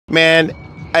man,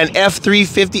 an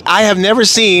F-350. I have never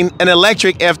seen an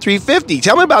electric F-350.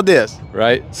 Tell me about this.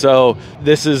 Right, so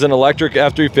this is an electric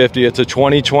F-350. It's a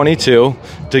 2022.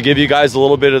 To give you guys a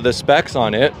little bit of the specs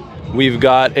on it, we've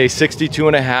got a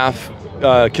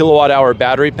 62.5 kilowatt hour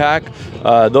battery pack.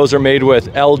 Those are made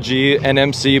with LG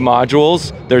NMC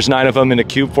modules. There's 9 of them in a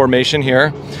cube formation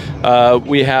here.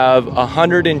 We have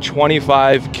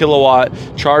 125 kilowatt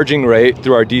charging rate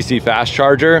through our DC fast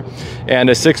charger and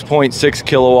a 6.6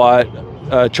 kilowatt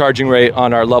charging rate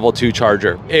on our level 2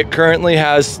 charger. It currently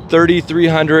has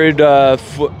 3,300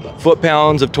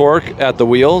 foot-pounds of torque at the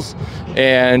wheels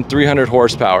and 300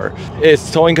 horsepower.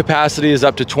 Its towing capacity is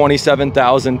up to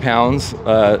 27,000 pounds,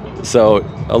 so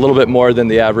a little bit more than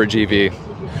the average EV.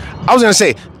 I was gonna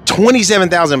say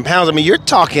 27,000 pounds. I mean, you're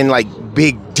talking like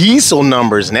big diesel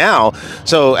numbers now.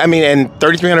 So, I mean, and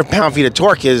 3,300 pound-feet of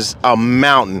torque is a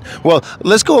mountain. Well,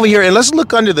 let's go over here and let's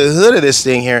look under the hood of this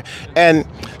thing here. And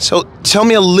so tell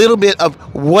me a little bit of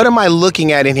what am I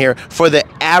looking at in here for the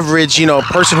average, you know,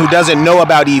 person who doesn't know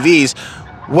about EVs.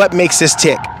 What makes this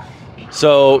tick?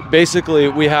 So basically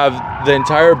we have the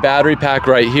entire battery pack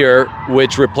right here,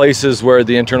 which replaces where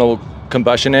the internal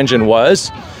combustion engine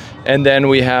was. And then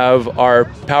we have our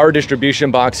power distribution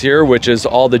box here, which is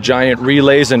all the giant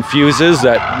relays and fuses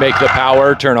that make the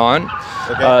power turn on.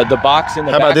 Okay. The box in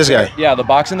the back. How about this guy? Yeah, the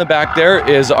box in the back there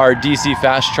is our DC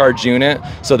fast charge unit.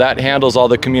 So that handles all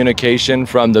the communication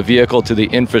from the vehicle to the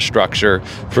infrastructure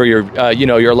for your, you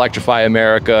know, your Electrify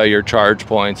America, your charge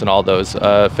points, and all those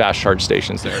fast charge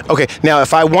stations there. Okay. Now,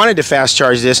 if I wanted to fast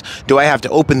charge this, do I have to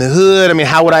open the hood? I mean,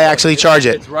 how would I actually charge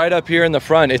it? It's right up here in the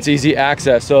front. It's easy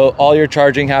access. So all your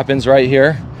charging happens right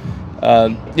here.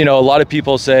 You know, a lot of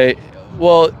people say,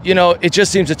 well, you know, it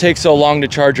just seems to take so long to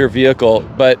charge your vehicle,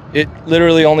 but it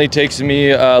literally only takes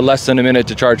me less than a minute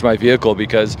to charge my vehicle,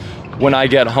 because when I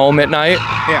get home at night,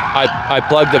 I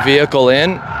plug the vehicle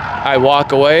in, I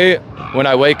walk away. When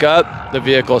I wake up, the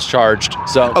vehicle's charged.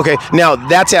 So okay, now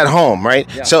that's at home, right?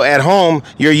 Yeah. So at home,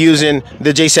 you're using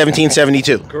the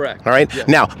J1772. Correct. All right. Yeah.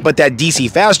 Now, but that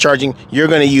DC fast charging, you're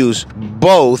going to use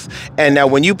both. And now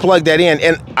when you plug that in,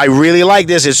 and I really like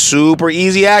this, it's super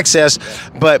easy access,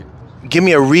 but give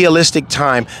me a realistic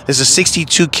time. This is a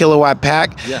 62 kilowatt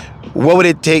pack. Yeah. What would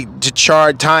it take to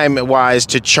charge, time-wise,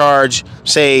 to charge,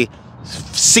 say,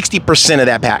 60% of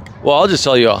that pack? Well, I'll just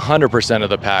tell you 100% of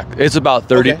the pack. It's about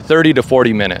 30 to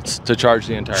 40 minutes to charge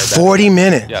the entire battery. 40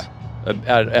 minutes? Yeah,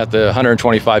 at the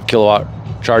 125 kilowatt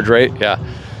charge rate, yeah.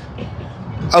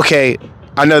 Okay,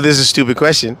 I know this is a stupid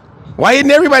question. Why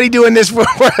isn't everybody doing this for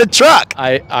a truck?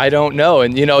 I don't know.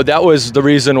 And you know, that was the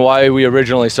reason why we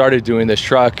originally started doing this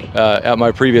truck at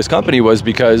my previous company, was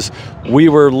because we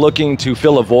were looking to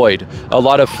fill a void. A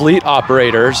lot of fleet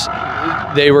operators,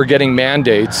 they were getting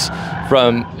mandates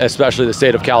from especially the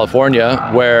state of California,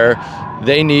 where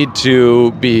they need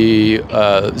to be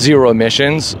zero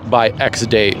emissions by X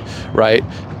date, right?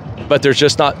 But there's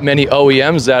just not many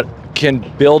OEMs that can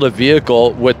build a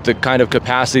vehicle with the kind of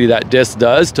capacity that this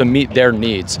does to meet their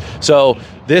needs. So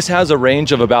this has a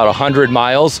range of about 100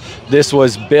 miles. This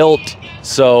was built,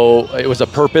 so it was a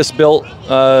purpose-built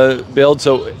build.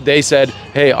 So they said,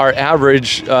 hey, our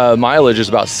average mileage is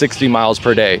about 60 miles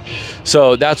per day.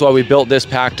 So that's why we built this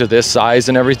pack to this size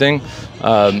and everything.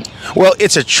 Well,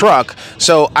 it's a truck,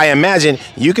 so I imagine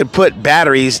you could put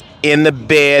batteries in the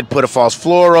bed, put a false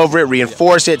floor over it,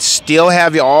 reinforce it, still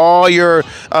have all your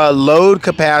load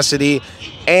capacity,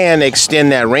 and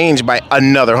extend that range by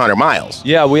another 100 miles.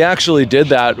 Yeah, we actually did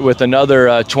that with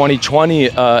another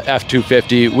 2020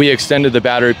 F-250. We extended the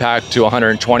battery pack to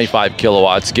 125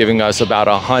 kilowatts, giving us about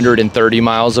 130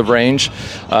 miles of range.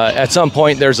 At some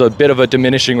point, there's a bit of a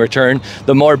diminishing return.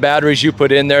 The more batteries you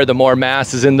put in there, the more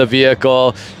mass is in the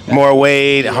vehicle. More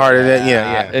weight, harder to,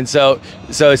 yeah. And so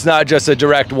it's not just a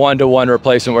direct one-to-one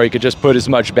replacement where you could just put as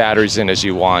much batteries in as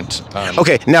you want.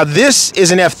 Okay, now this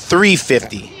is an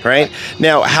F-350, right?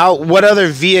 Now, what other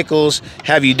vehicles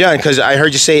have you done? Because I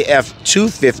heard you say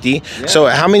F-250. Yeah. So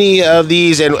how many of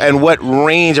these and what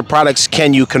range of products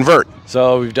can you convert?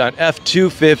 So we've done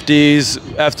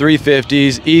F-250s,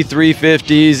 F-350s,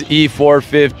 E-350s,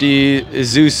 E-450,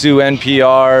 Isuzu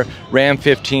NPR, Ram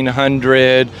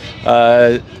 1500,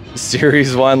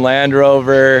 Series 1 Land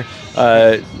Rover,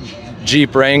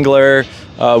 Jeep Wrangler.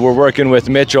 We're working with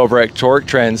Mitch over at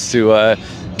TorqueTrends to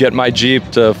get my Jeep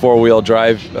to four-wheel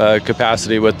drive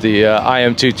capacity with the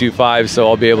IM225, so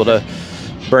I'll be able to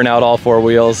burn out all four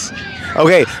wheels.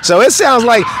 Okay, so it sounds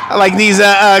like these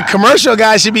commercial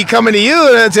guys should be coming to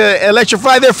you to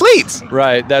electrify their fleets.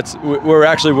 Right. We're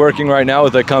actually working right now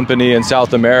with a company in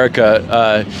South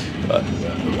America.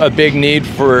 a big need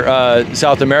for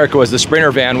South America was the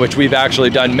Sprinter van, which we've actually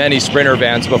done many Sprinter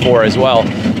vans before as well.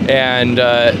 And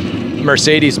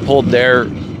Mercedes pulled their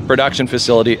production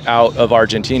facility out of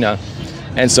Argentina.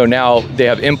 And so now they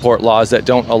have import laws that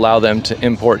don't allow them to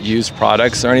import used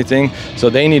products or anything. So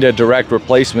they need a direct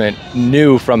replacement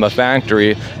new from a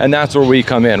factory. And that's where we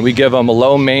come in. We give them a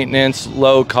low maintenance,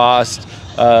 low cost,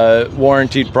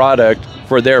 warranted product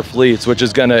for their fleets, which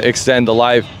is going to extend the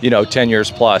life, 10 years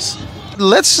plus.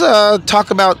 Let's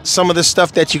talk about some of the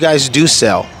stuff that you guys do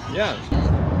sell. Yeah.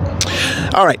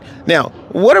 All right. Now,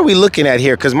 what are we looking at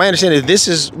here? Because my understanding is this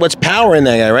is what's powering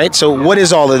that guy, right? So what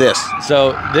is all of this?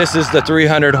 So this is the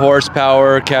 300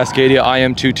 horsepower Cascadia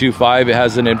IM225. It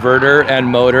has an inverter and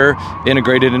motor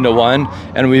integrated into one.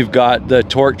 And we've got the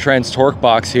TorqueTrends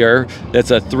TorqueBox here.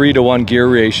 That's a 3-to-1 gear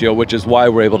ratio, which is why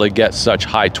we're able to get such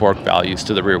high torque values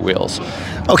to the rear wheels.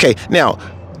 Okay, now,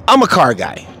 I'm a car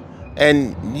guy.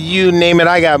 And you name it,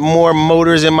 I got more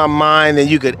motors in my mind than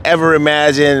you could ever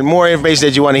imagine, more information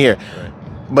that you want to hear.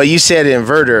 But you said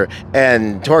inverter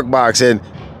and TorqueBox, and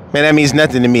man, that means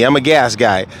nothing to me. I'm a gas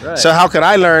guy. Right. So how could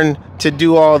I learn to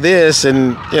do all this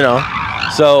and,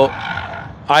 So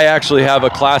I actually have a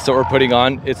class that we're putting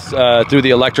on. It's through the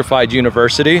Electrified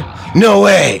University. No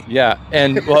way. Yeah,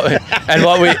 and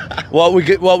what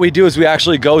we do is we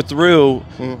actually go through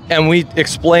and we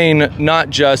explain not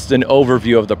just an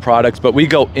overview of the products, but we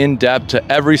go in depth to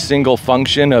every single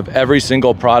function of every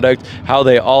single product, how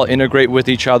they all integrate with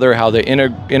each other, how they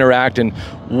interact, and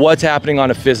what's happening on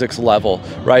a physics level,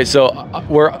 right? So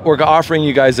we're offering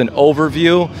you guys an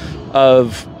overview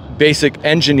of basic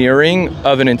engineering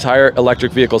of an entire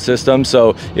electric vehicle system.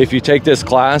 So if you take this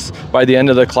class, by the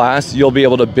end of the class, you'll be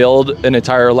able to build an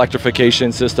entire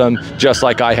electrification system just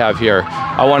like I have here.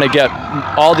 I want to get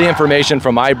all the information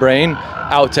from my brain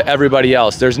out to everybody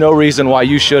else. There's no reason why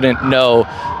you shouldn't know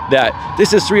that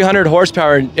this is 300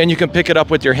 horsepower and you can pick it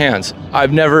up with your hands.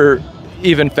 I've never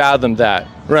even fathomed that.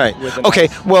 Right. Okay,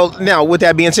 well, now with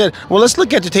that being said, well, let's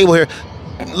look at the table here.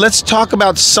 Let's talk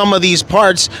about some of these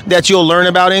parts that you'll learn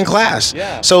about in class.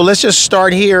 Yeah. So let's just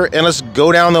start here and let's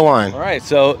go down the line. All right,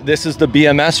 so this is the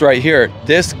BMS right here.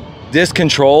 This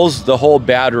controls the whole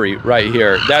battery right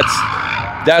here.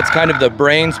 That's kind of the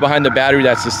brains behind the battery.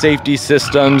 That's the safety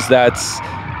systems. That's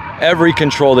every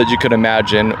control that you could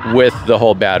imagine with the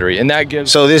whole battery. And that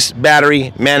gives... So this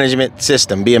battery management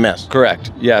system, BMS.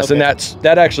 Correct, yes. Okay. And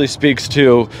that actually speaks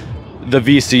to the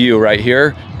VCU right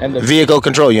here. And the vehicle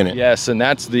control unit. Yes, and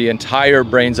that's the entire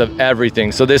brains of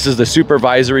everything. So this is the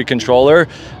supervisory controller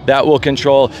that will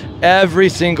control every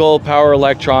single power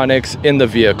electronics in the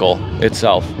vehicle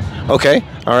itself. Okay,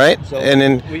 all right. So and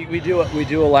then we do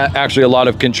actually a lot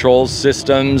of control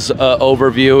systems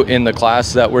overview in the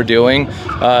class that we're doing.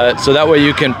 So that way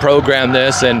you can program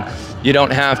this and you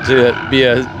don't have to be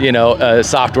a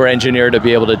software engineer to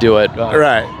be able to do it.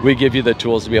 Right. We give you the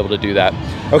tools to be able to do that.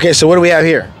 Okay, so what do we have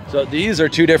here? So these are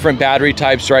two different battery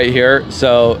types right here.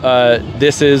 So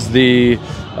this is the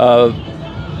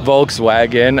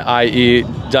Volkswagen, i.e.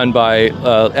 done by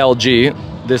LG.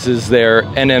 This is their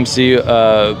NMC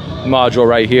module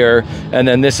right here. And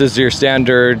then this is your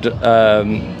standard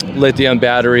lithium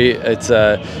battery.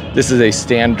 This is a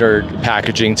standard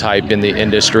packaging type in the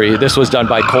industry. This was done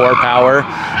by Core Power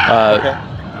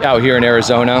out here in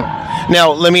Arizona.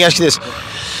 Now, let me ask you this.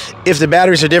 If the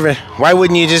batteries are different, why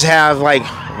wouldn't you just have like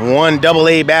one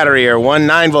AA battery or one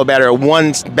 9-volt battery or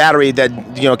one battery that,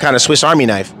 kind of Swiss Army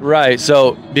knife? Right,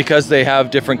 so because they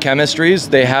have different chemistries,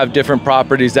 they have different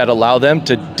properties that allow them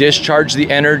to discharge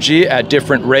the energy at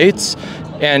different rates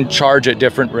and charge at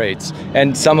different rates.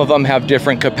 And some of them have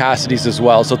different capacities as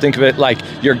well. So think of it like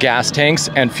your gas tanks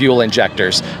and fuel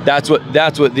injectors. That's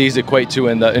what these equate to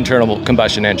in the internal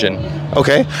combustion engine.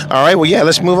 Okay, all right, well, yeah,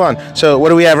 let's move on. So what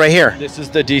do we have right here? This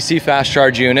is the DC fast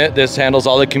charge unit. This handles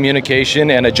all the communication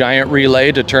and a giant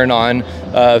relay to turn on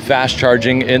fast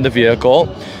charging in the vehicle.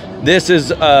 This is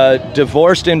a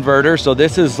divorced inverter, so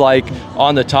this is like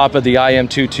on the top of the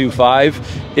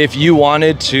IM225. If you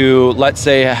wanted to, let's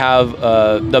say, have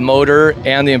the motor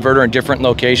and the inverter in different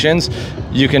locations,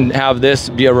 you can have this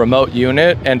be a remote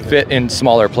unit and fit in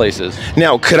smaller places.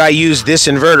 Now, could I use this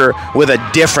inverter with a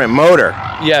different motor?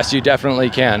 Yes, you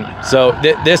definitely can. So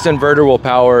this inverter will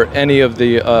power any of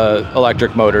the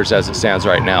electric motors as it stands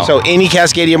right now. So any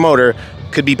Cascadia motor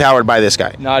could be powered by this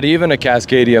guy? Not even a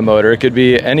Cascadia motor. It could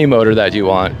be any motor that you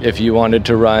want. If you wanted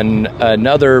to run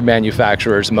another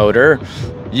manufacturer's motor,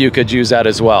 you could use that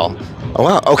as well. Oh,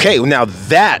 wow. Okay, now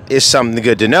that is something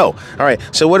good to know. All right,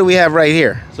 so what do we have right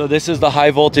here? So this is the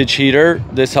high voltage heater.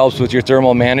 This helps with your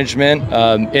thermal management.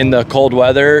 In the cold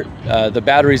weather, the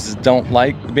batteries don't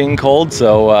like being cold,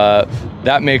 so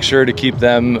that makes sure to keep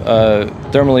them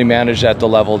thermally managed at the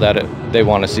level that they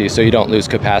want to see, so you don't lose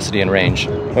capacity and range.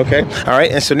 Okay, all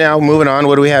right, and so now moving on,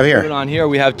 what do we have here? Moving on here,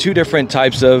 we have two different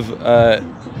types of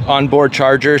onboard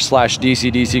charger /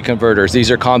 DC-DC converters.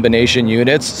 These are combination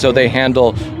units, so they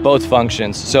handle both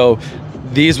functions. So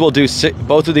these will do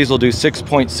both of these will do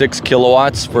 6.6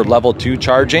 kilowatts for level 2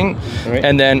 charging. Right.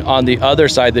 And then on the other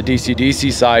side, the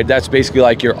DC-DC side, that's basically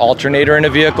like your alternator in a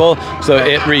vehicle. So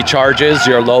it recharges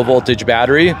your low voltage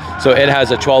battery. So it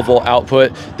has a 12 volt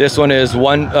output. This one is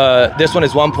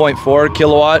 1.4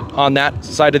 kilowatt on that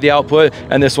side of the output,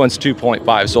 and this one's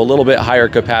 2.5. So a little bit higher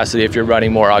capacity if you're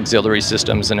running more auxiliary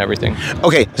systems and everything.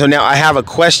 Okay, so now I have a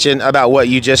question about what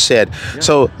you just said. Yeah.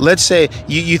 So let's say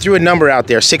you threw a number out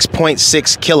there, 6.6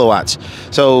 kilowatts.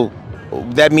 So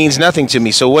that means nothing to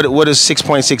me. So what does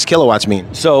 6.6 kilowatts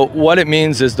mean? So what it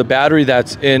means is the battery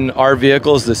that's in our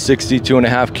vehicles, the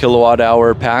 62.5 kilowatt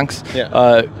hour packs,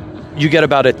 you get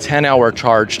about a 10-hour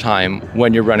charge time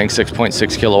when you're running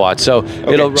 6.6 kilowatts. So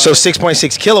it'll so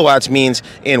 6.6 kilowatts means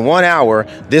in 1 hour,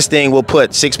 this thing will put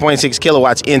 6.6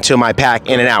 kilowatts into my pack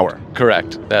in an hour.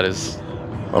 Correct. That is.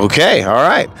 Okay, all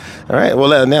right. All right,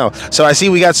 well now, so I see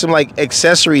we got some like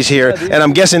accessories here, and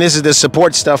I'm guessing this is the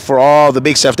support stuff for all the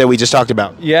big stuff that we just talked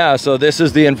about. Yeah, so this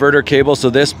is the inverter cable. So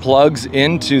this plugs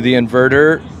into the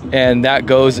inverter, and that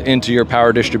goes into your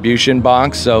power distribution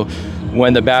box. So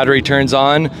when the battery turns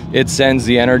on, it sends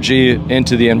the energy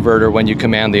into the inverter when you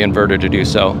command the inverter to do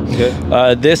so.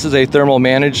 Okay. This is a thermal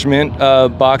management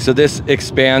box. So this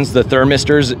expands the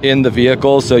thermistors in the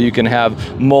vehicle, so you can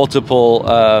have multiple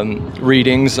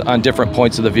readings on different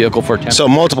points of the vehicle for temperature. So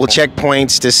multiple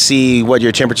checkpoints to see what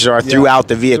your temperatures are throughout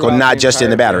the vehicle, not just in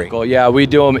the battery. Vehicle. Yeah, we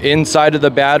do them inside of the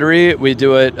battery. We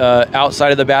do it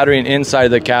outside of the battery and inside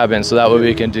of the cabin, so that way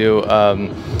we can do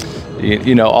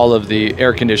you know, all of the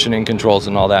air conditioning controls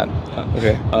and all that.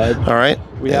 Okay. All right.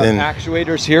 We have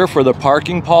actuators here for the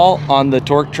parking pawl on the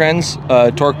TorqueTrends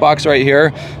TorqueBox right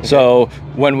here. Okay. So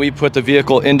when we put the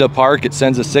vehicle into park, it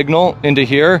sends a signal into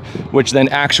here, which then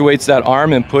actuates that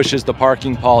arm and pushes the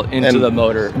parking pawl into the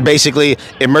motor. Basically,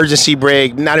 emergency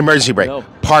brake, not emergency brake, no.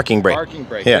 Parking brake. Parking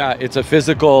brake. Yeah, it's a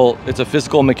physical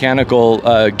mechanical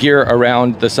gear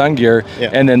around the sun gear,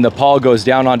 and then the pawl goes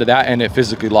down onto that, and it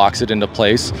physically locks it into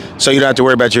place. So you don't have to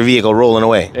worry about your vehicle rolling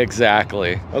away.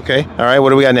 Exactly. Okay. All right. What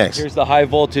do we got next? Here's the high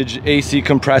voltage AC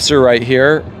compressor right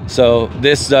here. So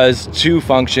this does two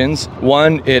functions.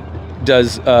 One, it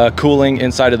does cooling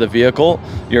inside of the vehicle,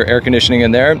 your air conditioning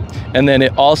in there, and then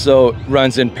it also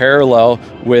runs in parallel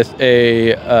with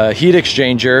a heat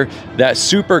exchanger that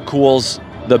super cools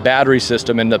the battery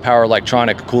system and the power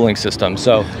electronic cooling system.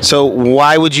 So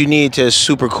why would you need to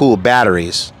super cool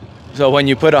batteries? So when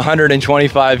you put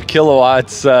 125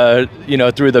 kilowatts, you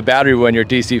know, through the battery when you're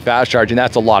DC fast charging,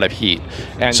 that's a lot of heat.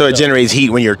 And so it generates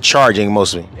heat when you're charging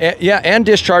mostly. Yeah, and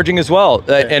discharging as well.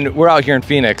 And we're out here in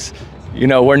Phoenix. You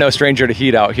know, we're no stranger to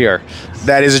heat out here.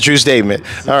 That is a true statement.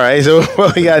 All right, so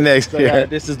what we got next here?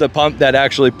 This is the pump that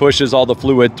actually pushes all the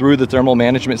fluid through the thermal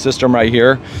management system right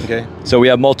here. Okay. So we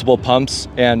have multiple pumps,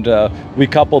 and we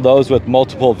couple those with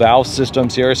multiple valve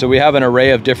systems here. So we have an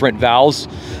array of different valves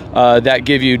that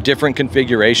give you different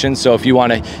configurations. So if you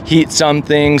want to heat some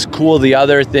things, cool the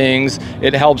other things,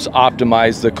 it helps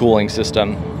optimize the cooling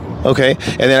system. Okay,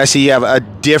 and then I see you have a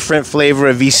different flavor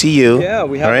of VCU. Yeah,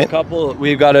 we have a couple.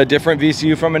 We've got a different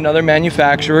VCU from another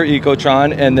manufacturer,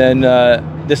 Ecotron, and then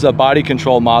this is a body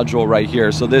control module right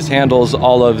here. So this handles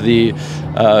all of the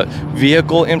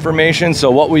vehicle information. So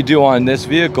what we do on this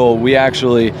vehicle, we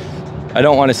actually, I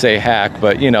don't want to say hack,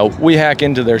 but you know, we hack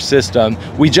into their system.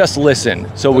 We just listen.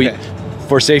 So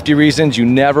for safety reasons, you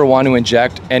never want to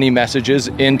inject any messages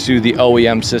into the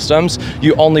OEM systems.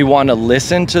 You only want to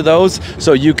listen to those,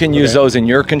 so you can use those in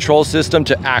your control system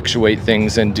to actuate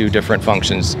things and do different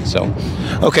functions. So,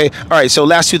 okay, all right. So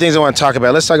last two things I want to talk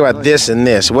about. Let's talk about this and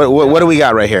this. What do we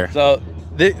got right here? So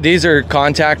these are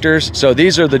contactors. So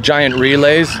these are the giant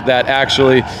relays that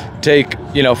actually take,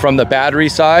 you know, from the battery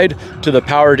side to the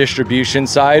power distribution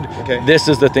side. Okay. This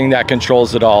is the thing that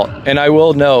controls it all. And I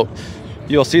will note,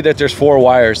 you'll see that there's 4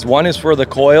 wires. One is for the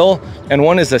coil and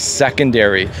one is a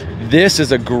secondary. This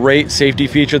is a great safety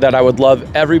feature that I would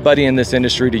love everybody in this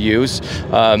industry to use.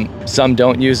 Some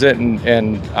don't use it,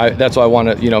 and that's why I want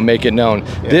to, you know, make it known.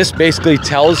 This basically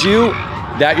tells you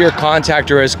that your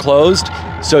contactor is closed,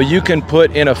 so you can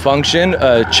put in a function,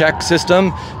 a check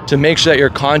system, to make sure that your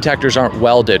contactors aren't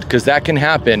welded, because that can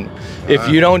happen if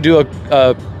you don't do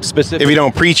a specific. If you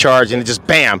don't pre-charge and it just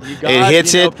bam, it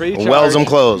hits it, welds them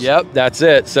closed. Yep, that's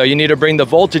it. So you need to bring the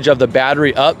voltage of the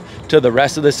battery up to the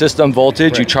rest of the system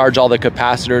voltage. Right. You charge all the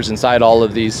capacitors inside all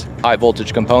of these high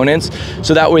voltage components,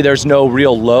 so that way there's no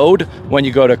real load when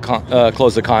you go to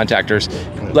close the contactors.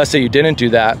 Let's say you didn't do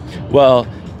that. Well,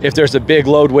 if there's a big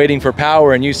load waiting for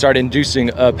power and you start inducing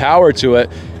power to it,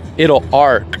 it'll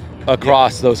arc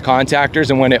across those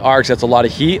contactors, and when it arcs, that's a lot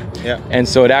of heat, and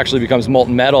so it actually becomes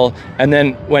molten metal. And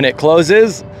then when it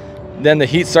closes, then the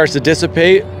heat starts to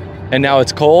dissipate, and now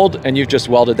it's cold, and you've just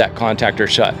welded that contactor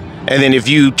shut. And then if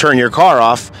you turn your car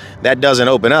off, that doesn't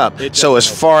open up. So as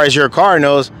far as your car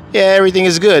knows, yeah, everything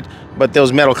is good, but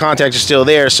those metal contacts are still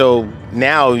there, so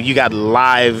now you got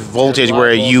live voltage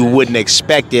where you wouldn't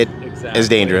expect it. Is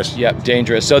dangerous. Yep,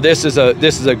 dangerous. So this is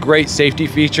a great safety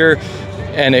feature,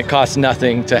 and it costs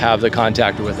nothing to have the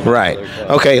contactor with it. Right.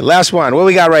 Okay, last one. What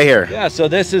we got right here? Yeah, so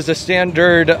this is a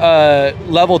standard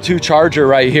level 2 charger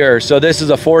right here. So this is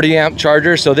a 40 amp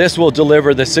charger. So this will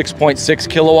deliver the 6.6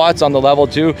 kilowatts on the level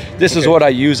 2. This is what I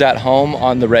use at home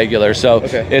on the regular. So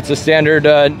it's a standard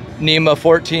NEMA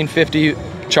 1450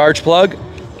 charge plug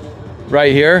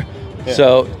right here.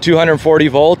 So 240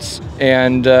 volts,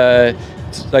 and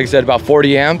like I said, about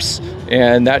 40 amps,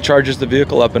 and that charges the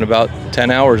vehicle up in about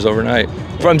 10 hours overnight,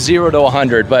 from 0 to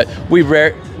 100. But we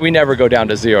never go down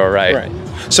to 0, right?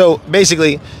 So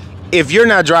basically, if you're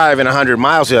not driving 100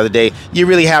 miles the other day, you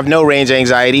really have no range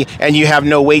anxiety, and you have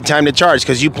no wait time to charge,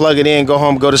 because you plug it in, go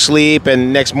home, go to sleep,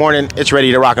 and next morning it's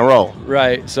ready to rock and roll.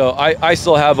 Right. So I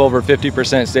still have over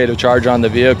 50% state of charge on the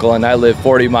vehicle, and I live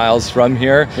 40 miles from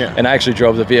here, and I actually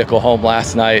drove the vehicle home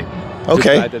last night.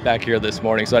 Okay. I did back here this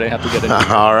morning, so I didn't have to get a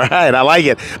new All right, I like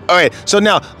it. All right, so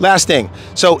now, last thing.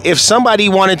 So if somebody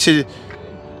wanted to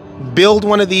build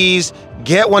one of these,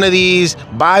 get one of these,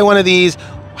 buy one of these,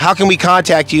 how can we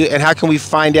contact you, and how can we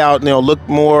find out, look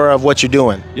more of what you're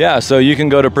doing? Yeah, so you can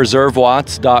go to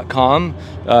preservewatts.com.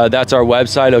 That's our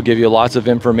website. It'll give you lots of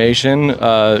information,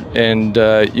 and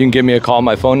you can give me a call.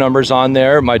 My phone number's on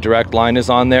there. My direct line is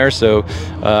on there, so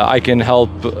I can help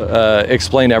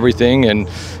explain everything and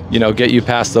get you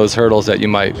past those hurdles that you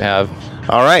might have.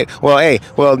 All right. Well, hey,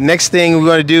 next thing we're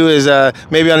going to do is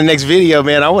maybe on the next video,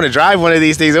 man, I want to drive one of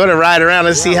these things. I want to ride around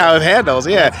and see how it handles.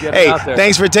 Yeah. Hey,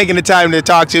 thanks for taking the time to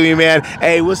talk to me, man.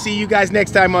 Hey, we'll see you guys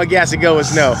next time on Gas and Go with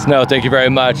Snow. Snow, thank you very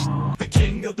much. The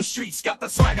king of the streets got the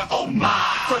swagger, oh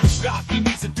my. First stop he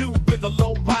needs to do with a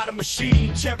low rider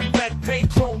machine. Cherry red paint,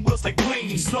 chrome wheels like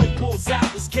bling. Snow pulls out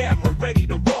his camera, ready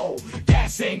to roll.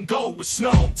 Gas and Go with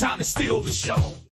Snow, time to steal the show.